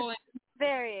box full. They are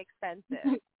very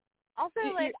expensive. Also,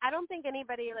 like, I don't think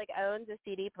anybody, like, owns a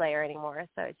CD player anymore,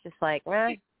 so it's just like,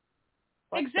 what's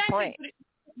exactly. the point?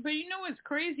 But you know what's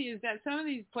crazy is that some of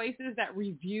these places that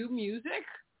review music,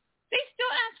 they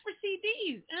still ask for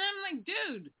CDs. And I'm like,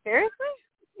 dude. Seriously?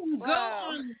 Go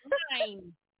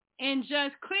online and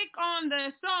just click on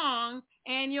the song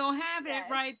and you'll have it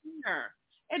right there.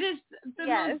 It is the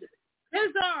most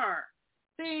bizarre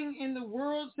thing in the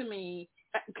world to me.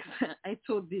 I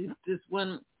told this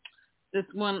one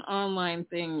online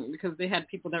thing because they had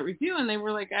people that review and they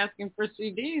were like asking for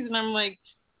CDs. And I'm like,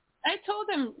 I told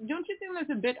them, don't you think that's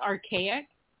a bit archaic?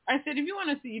 I said, if you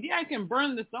want a CD, I can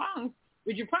burn the songs,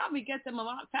 but you probably get them a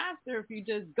lot faster if you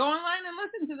just go online and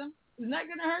listen to them. It's not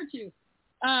going to hurt you.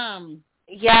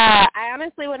 Yeah, I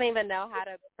honestly wouldn't even know how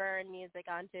to burn music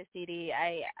onto a CD.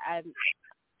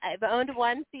 I've owned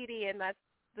one CD, and that's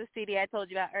the CD I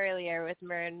told you about earlier with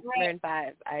Maroon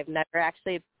 5. I've never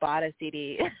actually bought a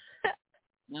CD.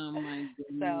 Oh, my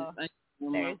goodness.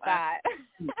 So there's that.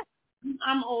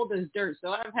 I'm old as dirt, so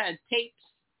I've had tapes,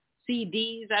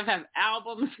 CDs. I've had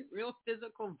albums, real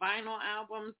physical vinyl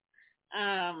albums.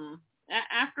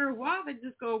 After a while, they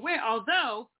just go away,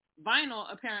 although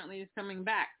vinyl apparently is coming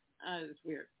back. It's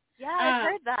weird. Yeah, I've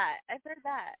heard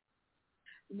that.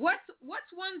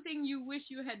 What's one thing you wish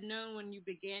you had known when you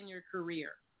began your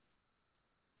career?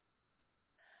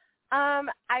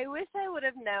 I wish I would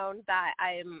have known that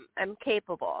I'm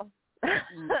capable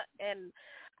and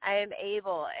I am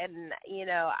able, and you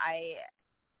know, I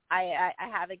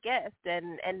have a gift,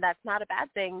 and that's not a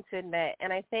bad thing to admit.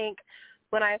 And I think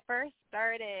when I first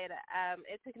started,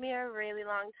 it took me a really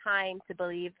long time to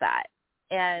believe that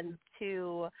and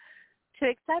to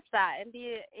accept that and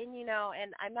you know,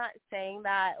 and I'm not saying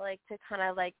that like to kind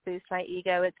of like boost my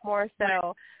ego. It's more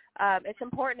so it's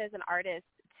important as an artist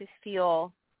to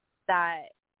feel that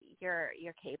you're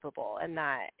capable, and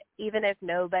that even if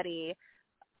nobody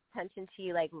attention to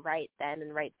you like right then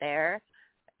and right there,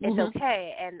 it's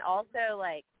okay. And also,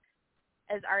 like,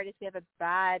 as artists, we have a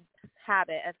bad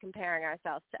habit of comparing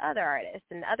ourselves to other artists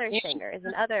and other singers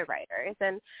and other writers,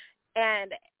 and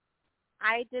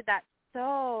I did that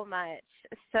so much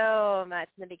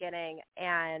in the beginning,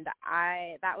 and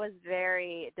that was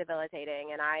very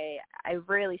debilitating, and I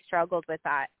really struggled with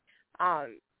that.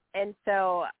 And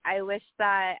so I wish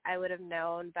that I would have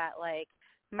known that, like,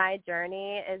 my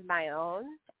journey is my own,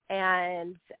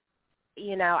 and,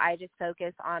 you know, I just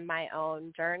focus on my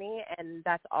own journey, and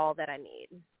that's all that I need.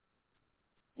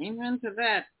 Amen to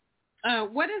that.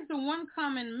 What is the one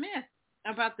common myth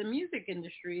about the music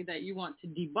industry that you want to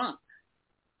debunk?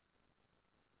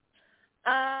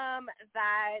 I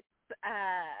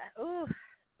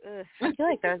feel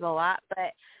like there's a lot,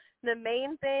 but the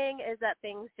main thing is that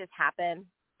things just happen.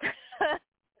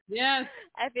 Yes.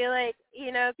 I feel like,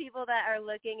 you know, people that are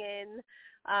looking in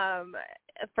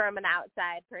from an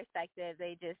outside perspective,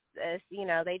 they just,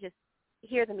 they just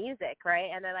hear the music,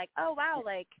 right? And they're like, oh, wow,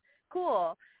 like,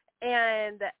 cool.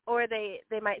 And, or they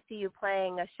might see you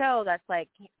playing a show that's, like,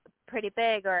 pretty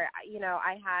big, or, you know,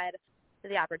 I had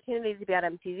the opportunity to be on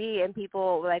MTV, and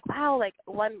people were like, wow, like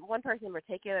one person in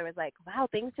particular was like, wow,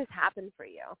 things just happen for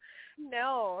you.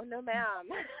 No, ma'am.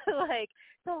 Like,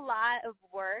 it's a lot of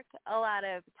work, a lot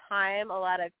of time, a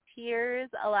lot of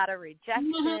tears, a lot of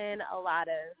rejection, a lot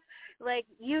of, like,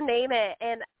 you name it.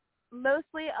 And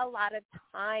mostly a lot of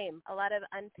time, a lot of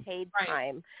unpaid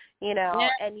time, you know,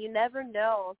 and you never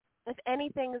know if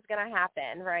anything is going to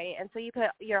happen, right? And so you put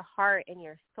your heart and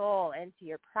your soul into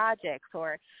your projects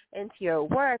or into your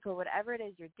work or whatever it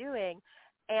is you're doing,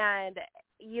 and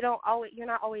you're not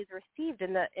always received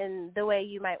in the way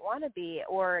you might want to be,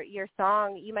 or your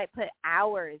song, you might put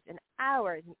hours and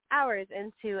hours and hours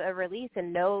into a release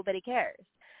and nobody cares,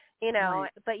 you know,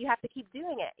 but you have to keep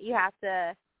doing it. You have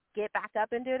to get back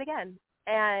up and do it again.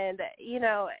 And, you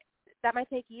know, that might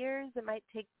take years, it might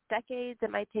take decades,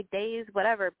 it might take days,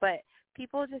 whatever, but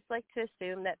people just like to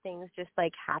assume that things just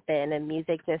like happen and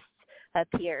music just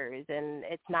appears, and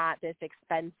it's not this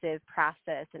expensive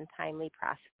process and timely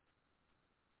process.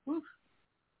 Oof.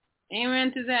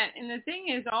 Amen to that. And the thing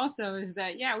is also is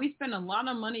that, yeah, we spend a lot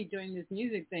of money doing this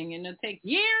music thing, and it'll take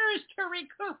years to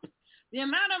recoup the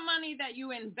amount of money that you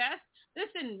invest.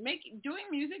 Listen, doing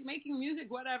music, making music,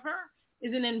 whatever,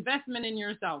 is an investment in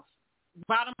yourself.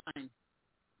 Bottom line.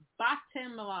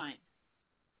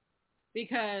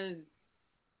 Because,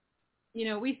 you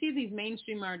know, we see these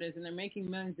mainstream artists and they're making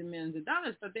millions and millions of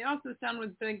dollars, but they also sound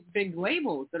with big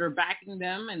labels that are backing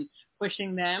them and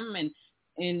pushing them. And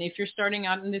if you're starting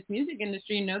out in this music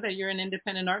industry, you know that you're an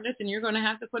independent artist and you're going to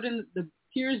have to put in the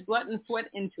tears, blood, and sweat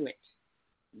into it.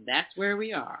 That's where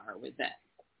we are with that.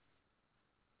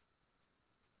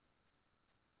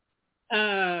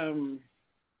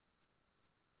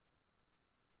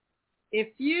 If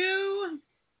you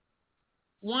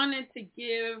wanted to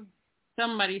give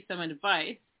somebody some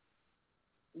advice,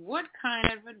 what kind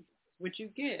of advice would you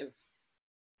give?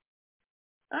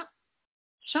 Oh,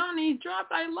 Shawney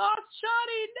dropped. I lost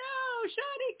Shawney. No,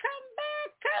 Shawney, come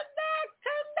back.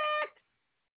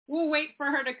 We'll wait for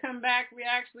her to come back. We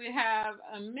actually have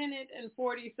 1 minute and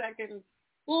 40 seconds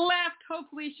left.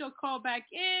 Hopefully she'll call back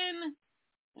in.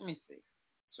 Let me see.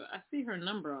 So I see her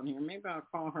number on here. Maybe I'll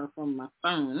call her from my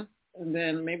phone. And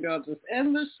then maybe I'll just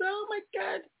end the show. Oh, my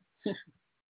God.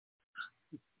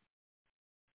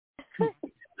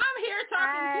 I'm here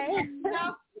talking to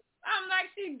myself. I'm like,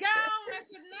 she's gone. I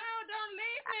said, no, don't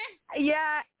leave me.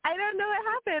 Yeah, I don't know what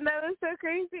happened. That was so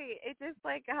crazy. It just,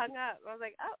 like, hung up. I was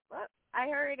like, oh, I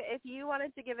heard if you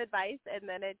wanted to give advice, and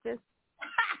then it just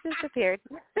disappeared.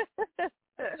 So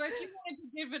if you wanted to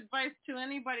give advice to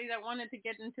anybody that wanted to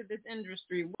get into this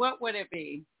industry, what would it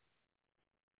be?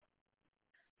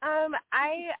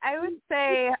 I would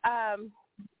say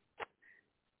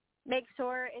make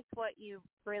sure it's what you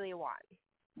really want,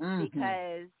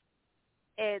 because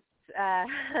it's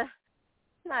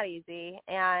not easy.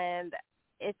 And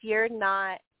if you're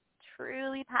not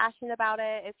truly passionate about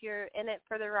it, if you're in it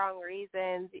for the wrong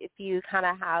reasons, if you kind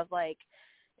of have like,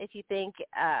 if you think,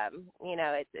 you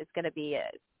know, it's going to be a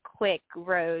quick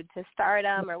road to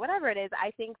stardom or whatever it is,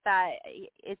 I think that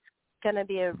it's going to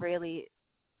be a really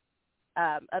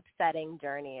upsetting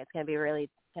journey. It's going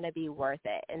to be worth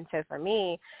it. And so for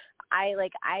me, I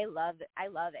love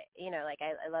it. You know, like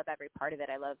I love every part of it.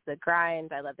 I love the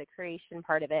grind. I love the creation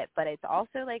part of it, but it's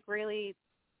also like really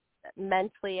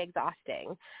mentally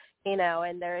exhausting, you know,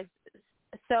 and there's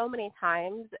so many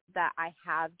times that I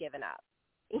have given up.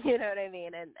 You know what I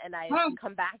mean? And I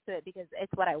come back to it because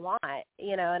it's what I want,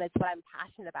 you know, and it's what I'm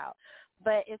passionate about.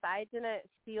 But if I didn't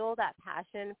feel that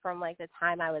passion from like the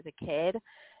time I was a kid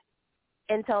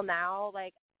until now,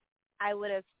 like I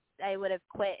would have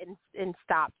quit and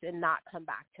stopped and not come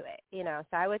back to it, you know.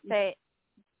 So I would say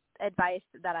advice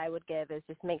that I would give is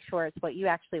just make sure it's what you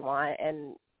actually want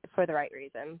and for the right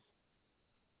reasons.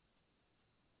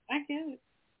 I get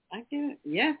it.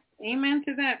 Yes. Amen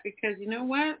to that, because you know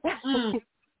what? Woo!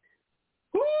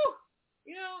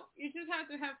 You know, you just have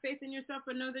to have faith in yourself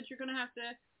and know that you're going to have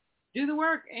to do the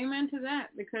work. Amen to that.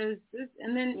 Because this,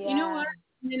 and then you know what?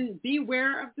 And then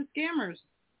beware of the scammers.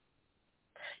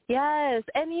 Yes,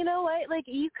 and you know what? Like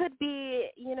you could be,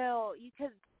 you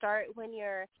could start when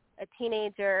you're a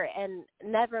teenager and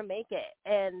never make it,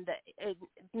 and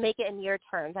make it in your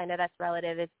terms. I know that's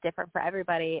relative. It's different for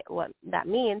everybody what that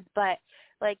means, but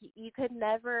like you could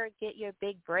never get your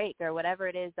big break or whatever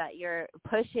it is that you're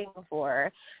pushing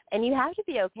for, and you have to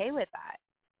be okay with that.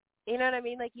 You know what I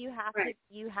mean? Like you have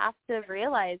to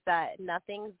realize that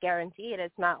nothing's guaranteed.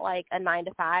 It's not like a 9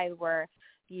 to 5 where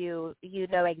you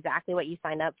know exactly what you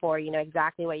signed up for, you know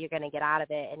exactly what you're going to get out of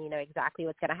it, and you know exactly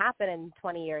what's going to happen in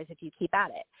 20 years if you keep at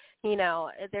it. You know,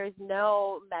 there's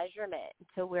no measurement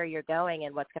to where you're going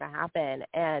and what's going to happen.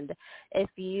 And if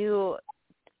you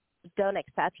don't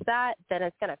accept that, then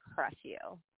it's going to crush you.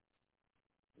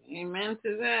 Amen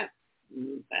to that.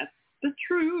 That's the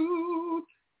truth.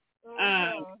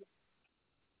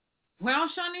 Well,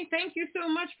 Shawney, thank you so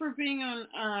much for being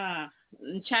on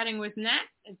Chatting with Nat.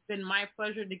 It's been my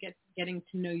pleasure to getting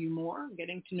to know you more,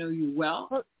 getting to know you well.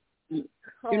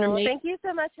 Thank you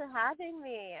so much for having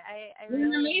me. I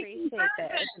really appreciate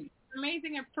it.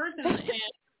 Amazing person. And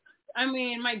I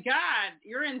mean, my God,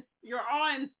 you're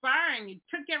all inspiring. You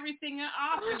took everything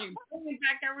off and you're pulling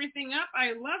back everything up. I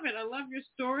love it. I love your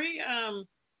story.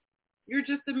 You're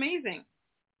just amazing.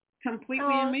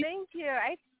 Completely amazing. Thank you.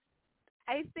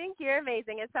 I think you're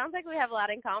amazing. It sounds like we have a lot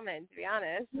in common, to be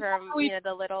honest, from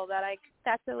the little that I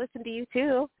got to listen to you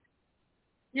too.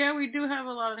 Yeah, we do have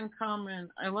a lot in common.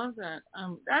 I love that.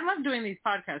 I love doing these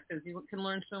podcasts because you can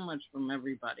learn so much from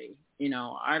everybody. You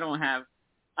know, I don't have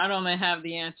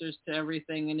the answers to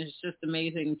everything, and it's just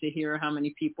amazing to hear how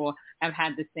many people have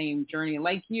had the same journey.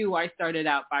 Like you, I started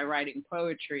out by writing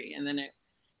poetry, and then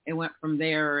it went from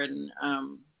there, and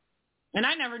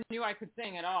I never knew I could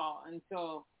sing at all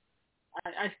until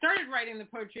I started writing the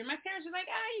poetry, and my parents were like,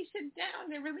 you should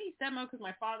they release demo because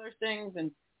my father sings,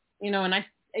 and and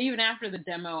even after the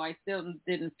demo, I still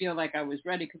didn't feel like I was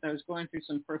ready because I was going through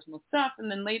some personal stuff,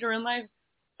 and then later in life,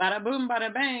 bada boom,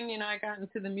 bada bang, I got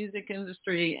into the music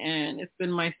industry, and it's been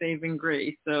my saving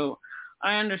grace. So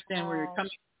I understand where you're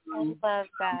coming from. I love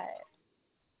that.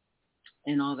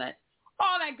 And all that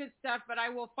good stuff, but I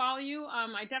will follow you.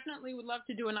 I definitely would love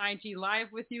to do an IG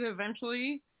Live with you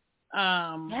eventually.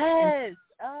 Yes.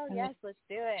 Yes, let's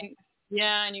do it.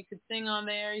 Yeah, and you could sing on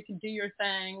there. You could do your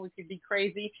thing. We could be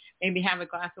crazy. Maybe have a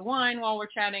glass of wine while we're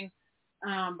chatting,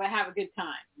 but have a good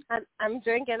time. I'm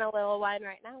drinking a little wine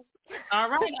right now. All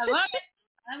right. I love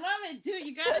it. Dude,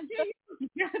 you got to do it. You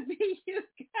got to be you.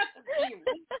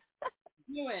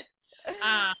 Do it.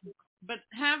 But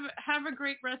have a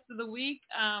great rest of the week.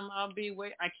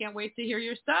 I can't wait to hear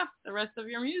your stuff, the rest of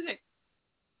your music.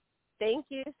 Thank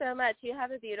you so much. You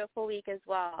have a beautiful week as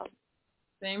well.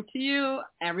 Same to you.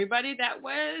 Everybody, that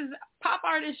was pop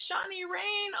artist Shawney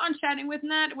Rainne on Chatting with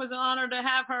Nat. It was an honor to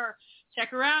have her. Check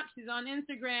her out. She's on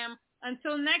Instagram.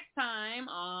 Until next time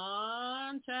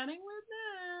on Chatting with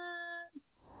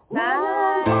Nat.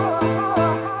 Bye.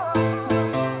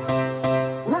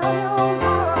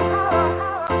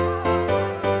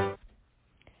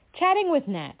 Chatting with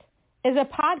Nat is a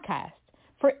podcast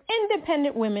for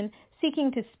independent women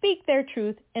seeking to speak their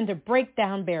truth and to break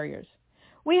down barriers.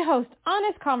 We host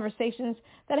honest conversations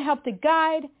that help to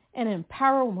guide and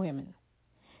empower women.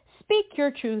 Speak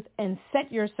your truth and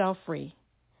set yourself free.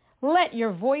 Let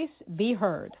your voice be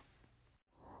heard.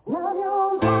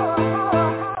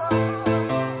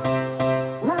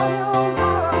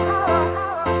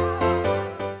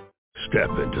 Step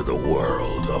into the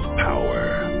world of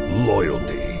power,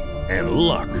 loyalty, and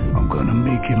luck. I'm gonna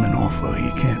make him an offer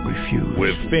he can't refuse.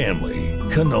 With family,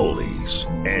 cannolis,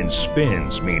 and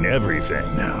spins mean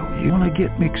everything. Now, you wanna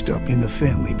get mixed up in the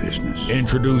family business.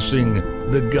 Introducing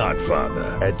The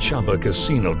Godfather at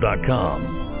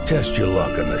ChumbaCasino.com. Test your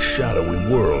luck in the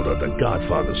shadowy world of The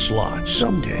Godfather slot.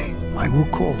 Someday, I will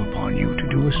call upon you to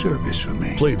do a service for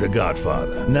me. Play The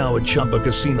Godfather now at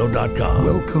ChumbaCasino.com.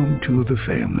 Welcome to the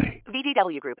family.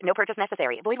 VGW Group. No purchase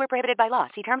necessary. Void where prohibited by law.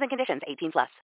 See terms and conditions. 18+.